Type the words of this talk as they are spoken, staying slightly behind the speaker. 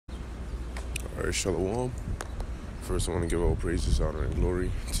Alright, Shalom. First, I want to give all praises, honor, and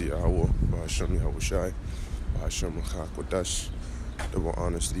glory to Yahweh, Bahashem Yahushai, Bahashem Chakwadash, double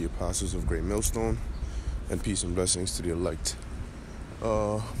honors to the apostles of Great Millstone, and peace and blessings to the elect.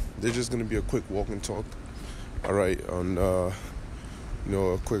 There's just going to be a quick walk and talk, alright, on, a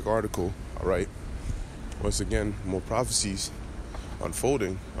quick article, alright. Once again, more prophecies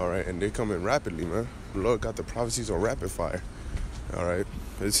unfolding, alright, and they're coming rapidly, man. The Lord got the prophecies on rapid fire, alright.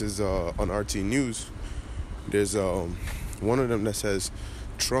 This is on RT News. There's one of them that says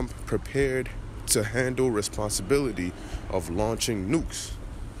Trump prepared to handle responsibility of launching nukes.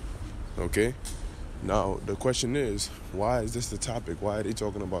 Okay, now the question is, why is this the topic? Why are they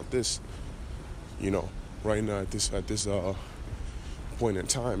talking about this? Right now at this point in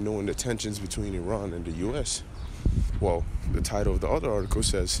time, knowing the tensions between Iran and the U.S. Well, the title of the other article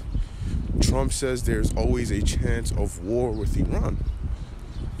says Trump says there's always a chance of war with Iran.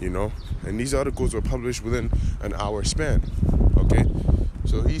 And these articles were published within an hour span, okay?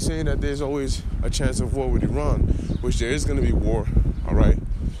 So he's saying that there's always a chance of war with Iran, which there is going to be war, all right?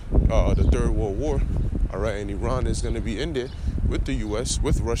 The Third World War, all right? And Iran is going to be in there with the U.S.,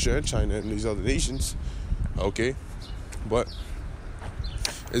 with Russia and China and these other nations, okay? But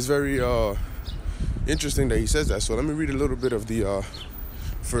it's very interesting that he says that. So let me read a little bit of the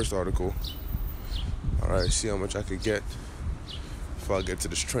first article, all right? See how much I could get before I get to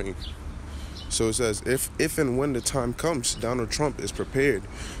this train. So it says, if and when the time comes, Donald Trump is prepared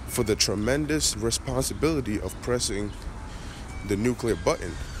for the tremendous responsibility of pressing the nuclear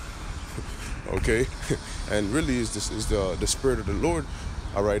button. Okay? And really is the spirit of the Lord,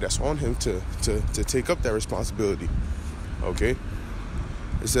 all right, that's on him to take up that responsibility. Okay?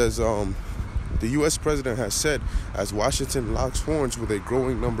 It says, the U.S. president has said as Washington locks horns with a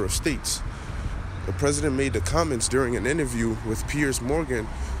growing number of states. The president made the comments during an interview with Piers Morgan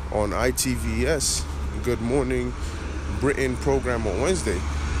on ITV's Good Morning Britain program on Wednesday.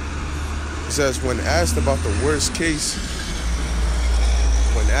 It says, when asked about the worst case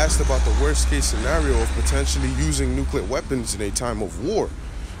scenario of potentially using nuclear weapons in a time of war,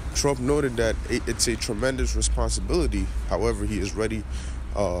 Trump noted that it's a tremendous responsibility. However, he is ready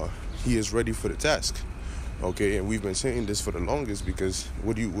for the task. Okay, and we've been saying this for the longest because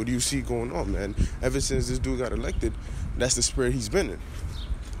what do you see going on, man? Ever since this dude got elected, that's the spirit he's been in.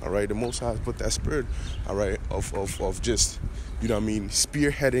 All right, the Most High put that spirit, all right, of just,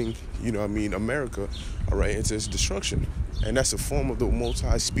 spearheading, America, all right, into its destruction. And that's a form of the Most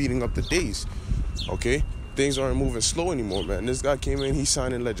High speeding up the days. Okay, things aren't moving slow anymore, man. This guy came in, he's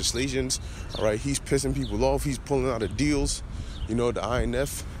signing legislations, all right, he's pissing people off, he's pulling out of deals, the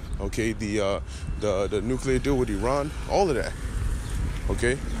INF. Okay, the nuclear deal with Iran, all of that.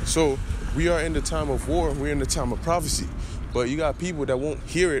 Okay, so we are in the time of war. We're in the time of prophecy. But you got people that won't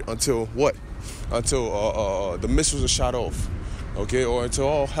hear it until what? Until the missiles are shot off. Okay, or until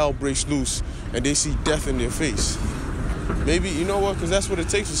all hell breaks loose and they see death in their face. Maybe, you know what? Because that's what it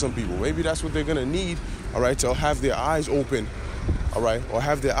takes for some people. Maybe that's what they're going to need, all right, to have their eyes open, all right, or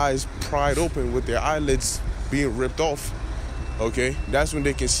have their eyes pried open with their eyelids being ripped off. Okay, that's when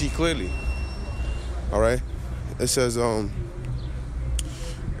they can see clearly. All right, it says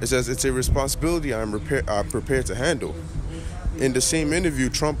it's a responsibility I'm prepared to handle. In the same interview,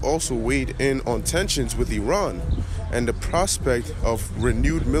 Trump also weighed in on tensions with Iran and the prospect of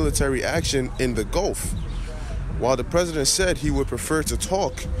renewed military action in the Gulf. While the president said he would prefer to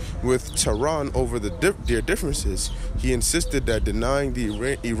talk with Tehran over their differences, he insisted that denying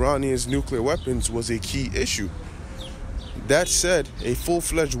the Iranians nuclear weapons was a key issue. That said, a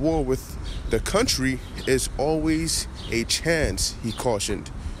full-fledged war with the country is always a chance, he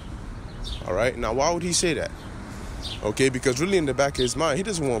cautioned. All right, now why would he say that? Okay, because really in the back of his mind, he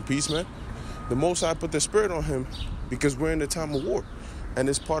doesn't want peace, man. The Most High put the spirit on him because we're in the time of war. And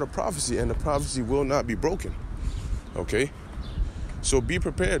it's part of prophecy, and the prophecy will not be broken. Okay? So be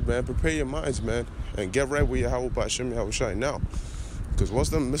prepared, man. Prepare your minds, man. And get right with Yahweh Bahashem Yahushai now. Because once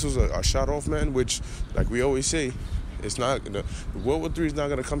the missiles are shot off, man, which, like we always say, it's not the World War III is not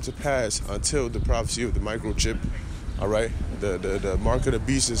gonna come to pass until the prophecy of the microchip, all right. The mark of the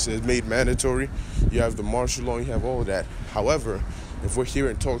beast is made mandatory. You have the martial law, you have all of that. However, if we're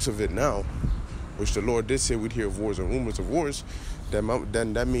hearing talks of it now, which the Lord did say we'd hear of wars and rumors of wars, then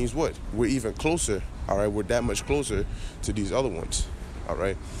that means what? We're even closer. All right, we're that much closer to these other ones. All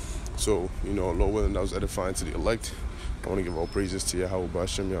right. So Lord willing, that was edifying to the elect. I want to give all praises to Yahweh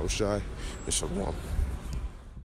Ba'Shem Yahushai and Shalom.